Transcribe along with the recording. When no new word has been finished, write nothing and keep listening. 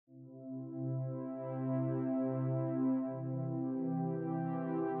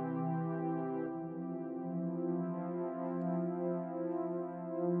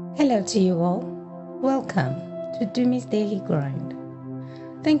Hello to you all. Welcome to Dumi's Daily Grind.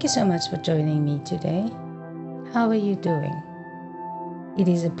 Thank you so much for joining me today. How are you doing? It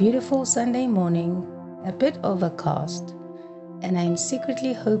is a beautiful Sunday morning, a bit overcast, and I am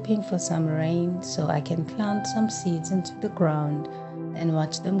secretly hoping for some rain so I can plant some seeds into the ground and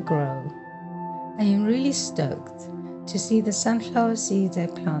watch them grow. I am really stoked to see the sunflower seeds I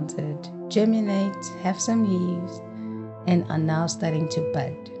planted germinate, have some leaves, and are now starting to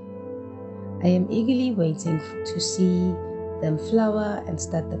bud. I am eagerly waiting to see them flower and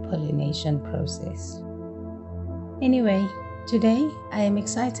start the pollination process. Anyway, today I am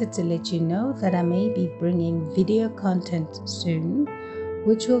excited to let you know that I may be bringing video content soon,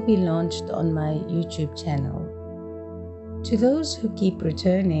 which will be launched on my YouTube channel. To those who keep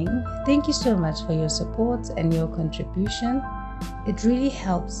returning, thank you so much for your support and your contribution. It really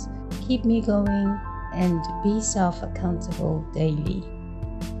helps keep me going and be self-accountable daily.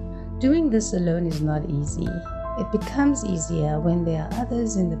 Doing this alone is not easy. It becomes easier when there are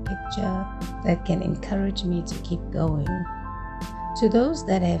others in the picture that can encourage me to keep going. To those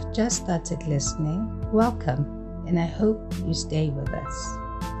that have just started listening, welcome, and I hope you stay with us.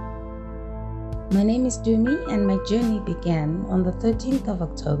 My name is Dumi, and my journey began on the 13th of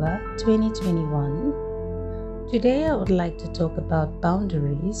October 2021. Today I would like to talk about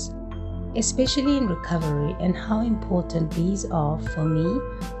boundaries, especially in recovery, and how important these are for me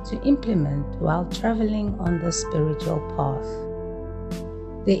to implement while traveling on the spiritual path.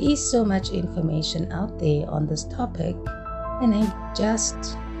 There is so much information out there on this topic, and I'm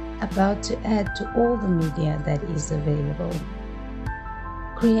just about to add to all the media that is available.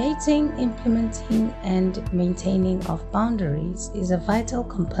 Creating, implementing, and maintaining of boundaries is a vital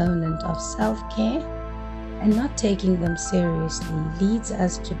component of self-care, and not taking them seriously leads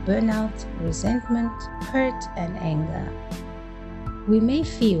us to burnout, resentment, hurt, and anger. We may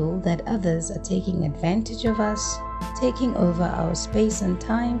feel that others are taking advantage of us, taking over our space and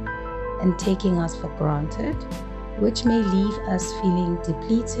time, and taking us for granted, which may leave us feeling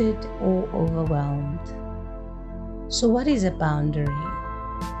depleted or overwhelmed. So what is a boundary?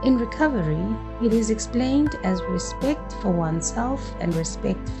 In recovery, it is explained as respect for oneself and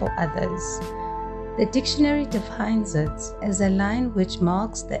respect for others. The dictionary defines it as a line which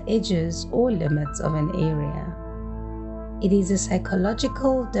marks the edges or limits of an area. It is a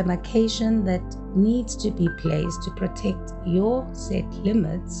psychological demarcation that needs to be placed to protect your set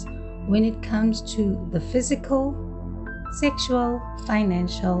limits when it comes to the physical, sexual,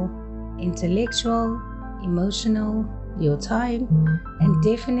 financial, intellectual, emotional, your time, and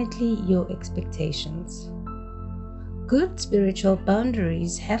definitely your expectations. Good spiritual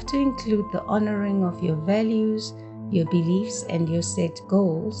boundaries have to include the honoring of your values, your beliefs, and your set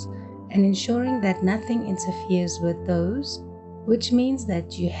goals, and ensuring that nothing interferes with those, which means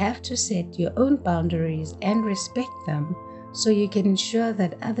that you have to set your own boundaries and respect them so you can ensure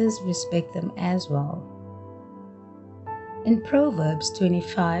that others respect them as well. In Proverbs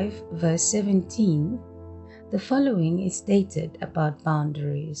 25, verse 17, the following is stated about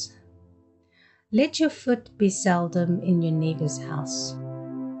boundaries. Let your foot be seldom in your neighbor's house,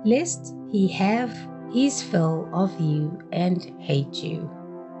 lest he have his fill of you and hate you.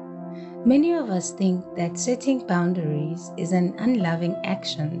 Many of us think that setting boundaries is an unloving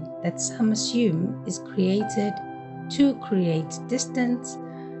action that some assume is created to create distance.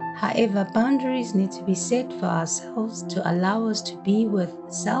 However, boundaries need to be set for ourselves to allow us to be with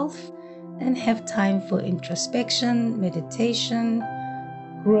self and have time for introspection, meditation,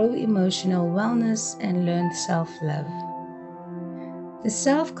 grow emotional wellness, and learn self-love. The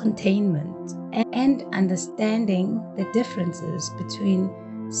self-containment and understanding the differences between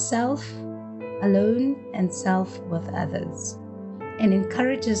self alone and self with others, and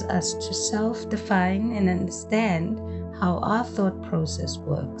encourages us to self-define and understand how our thought process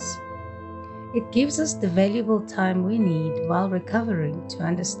works. It gives us the valuable time we need while recovering to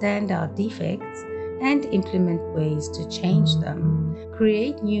understand our defects and implement ways to change them,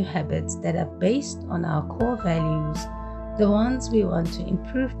 create new habits that are based on our core values, the ones we want to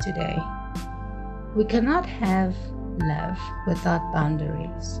improve today. We cannot have love without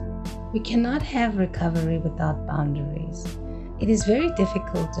boundaries. We cannot have recovery without boundaries. It is very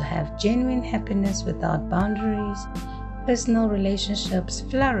difficult to have genuine happiness without boundaries. Personal relationships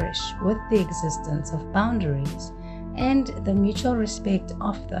flourish with the existence of boundaries and the mutual respect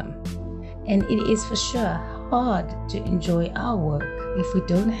of them. And it is for sure hard to enjoy our work if we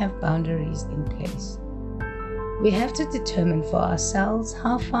don't have boundaries in place. We have to determine for ourselves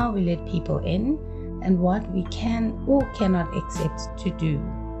how far we let people in and what we can or cannot accept to do.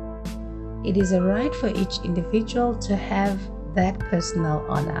 It is a right for each individual to have that personal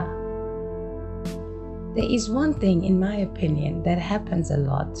honor. There is one thing, in my opinion, that happens a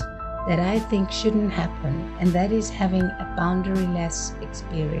lot that I think shouldn't happen, and that is having a boundaryless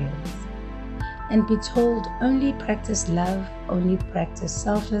experience and be told only practice love, only practice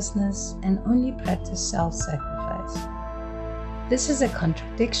selflessness, and only practice self-sacrifice. This is a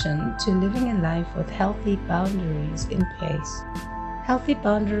contradiction to living a life with healthy boundaries in place. Healthy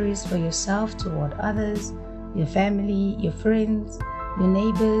boundaries for yourself toward others, your family, your friends, your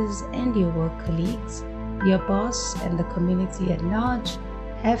neighbors, and your work colleagues, your boss, and the community at large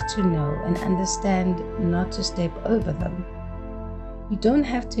have to know and understand not to step over them. You don't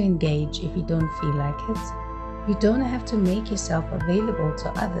have to engage if you don't feel like it. You don't have to make yourself available to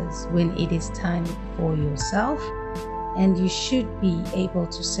others when it is time for yourself, and you should be able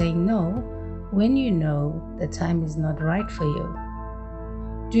to say no when you know the time is not right for you.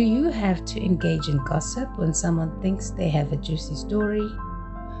 Do you have to engage in gossip when someone thinks they have a juicy story?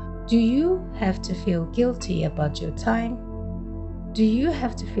 Do you have to feel guilty about your time? Do you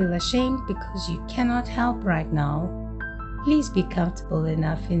have to feel ashamed because you cannot help right now? Please be comfortable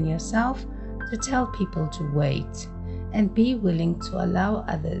enough in yourself to tell people to wait, and be willing to allow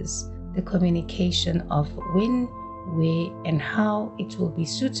others the communication of when, where, and how it will be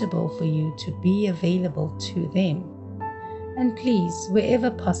suitable for you to be available to them. And please,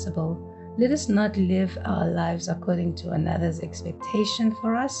 wherever possible, let us not live our lives according to another's expectation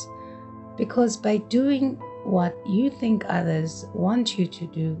for us, because by doing what you think others want you to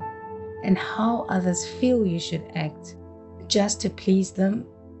do and how others feel you should act just to please them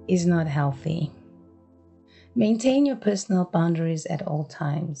is not healthy. Maintain your personal boundaries at all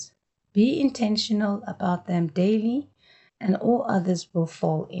times. Be intentional about them daily, and all others will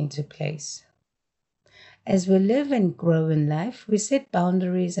fall into place. As we live and grow in life, we set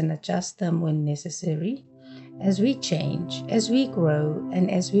boundaries and adjust them when necessary. As we change, as we grow,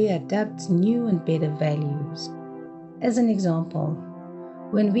 and as we adapt new and better values. As an example,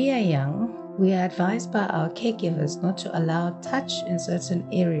 when we are young, we are advised by our caregivers not to allow touch in certain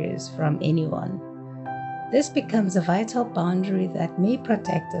areas from anyone. This becomes a vital boundary that may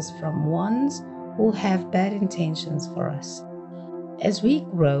protect us from ones who have bad intentions for us. As we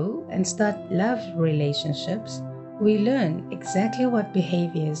grow and start love relationships, we learn exactly what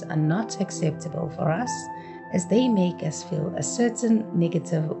behaviors are not acceptable for us, as they make us feel a certain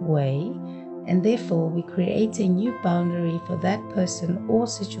negative way, and therefore we create a new boundary for that person or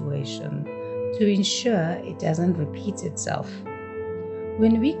situation to ensure it doesn't repeat itself.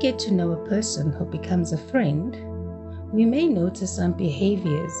 When we get to know a person who becomes a friend, we may notice some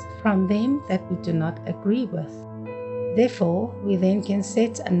behaviors from them that we do not agree with. Therefore, we then can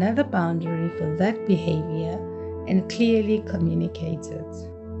set another boundary for that behavior and clearly communicate it.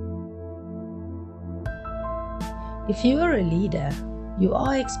 If you are a leader, you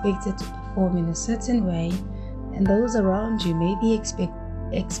are expected to perform in a certain way, and those around you may be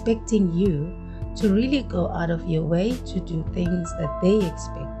expecting you to really go out of your way to do things that they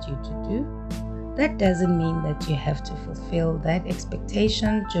expect you to do. That doesn't mean that you have to fulfill that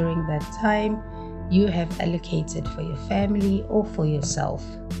expectation during that time you have allocated for your family or for yourself.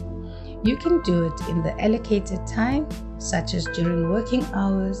 You can do it in the allocated time, such as during working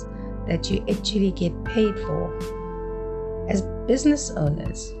hours that you actually get paid for. As business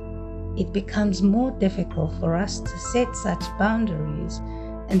owners, it becomes more difficult for us to set such boundaries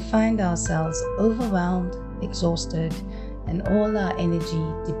and find ourselves overwhelmed, exhausted, and all our energy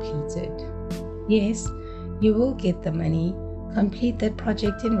depleted. Yes, you will get the money, complete that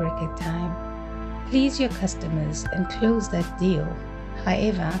project in record time, please your customers, and close that deal.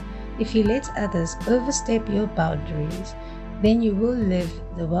 However, if you let others overstep your boundaries, then you will live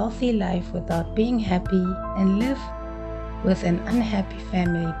the wealthy life without being happy and live with an unhappy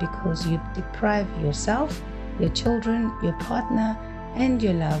family because you deprive yourself, your children, your partner, and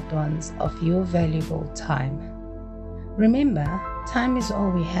your loved ones of your valuable time. Remember, time is all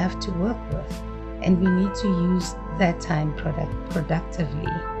we have to work with, and we need to use that time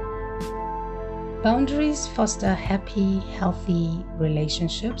productively. Boundaries foster happy, healthy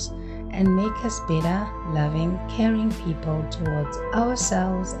relationships and make us better, loving, caring people towards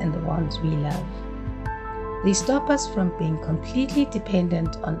ourselves and the ones we love. They stop us from being completely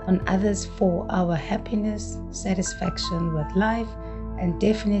dependent on others for our happiness, satisfaction with life, and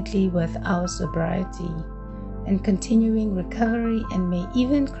definitely with our sobriety and continuing recovery, and may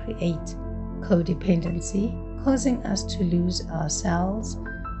even create codependency, causing us to lose ourselves,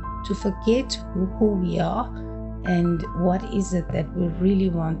 to forget who we are and what is it that we really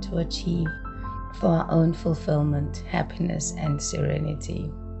want to achieve for our own fulfillment, happiness, and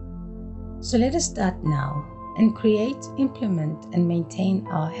serenity. So let us start now and create, implement, and maintain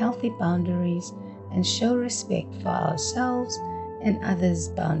our healthy boundaries and show respect for ourselves and others'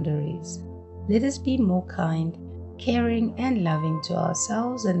 boundaries. Let us be more kind, caring, and loving to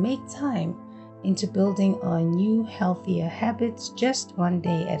ourselves and make time into building our new, healthier habits just one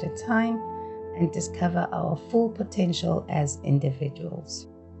day at a time and discover our full potential as individuals.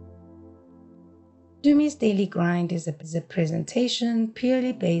 Dumi's Daily Grind is a presentation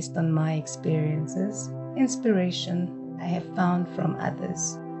purely based on my experiences, inspiration I have found from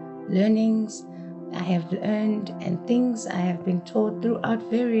others, learnings I have learned, and things I have been taught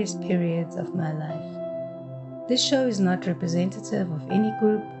throughout various periods of my life. This show is not representative of any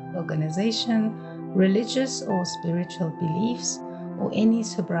group, organization, religious or spiritual beliefs, or any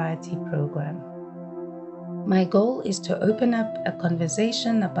sobriety program. My goal is to open up a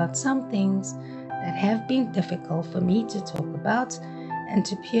conversation about some things that have been difficult for me to talk about and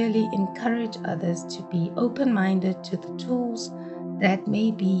to purely encourage others to be open-minded to the tools that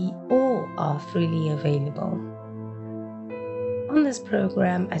may be or are freely available. On this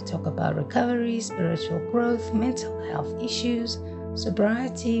program, I talk about recovery, spiritual growth, mental health issues,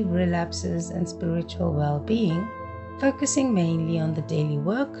 sobriety, relapses, and spiritual well-being, focusing mainly on the daily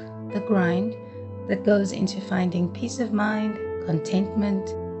work, the grind that goes into finding peace of mind, contentment,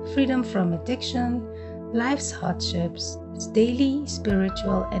 freedom from addiction, life's hardships, its daily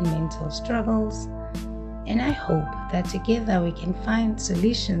spiritual and mental struggles, and I hope that together we can find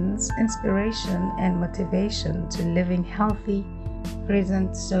solutions, inspiration, and motivation to living healthy,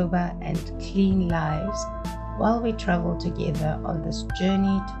 present, sober, and clean lives while we travel together on this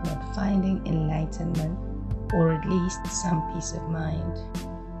journey toward finding enlightenment or at least some peace of mind.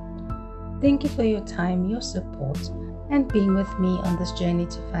 Thank you for your time, your support, and being with me on this journey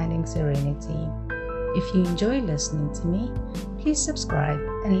to finding serenity. If you enjoy listening to me, please subscribe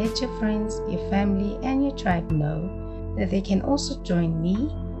and let your friends, your family, and your tribe know that they can also join me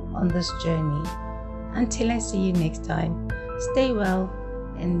on this journey. Until I see you next time, stay well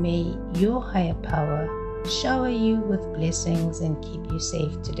and may your higher power shower you with blessings and keep you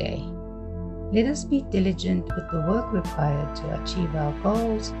safe today. Let us be diligent with the work required to achieve our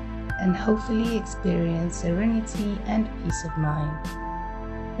goals and hopefully experience serenity and peace of mind.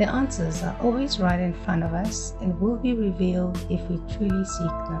 The answers are always right in front of us and will be revealed if we truly seek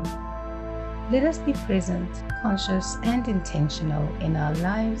them. Let us be present, conscious, and intentional in our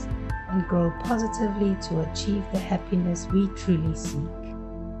lives and grow positively to achieve the happiness we truly seek.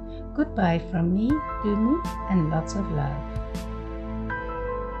 Goodbye from me, Dumi, and lots of love.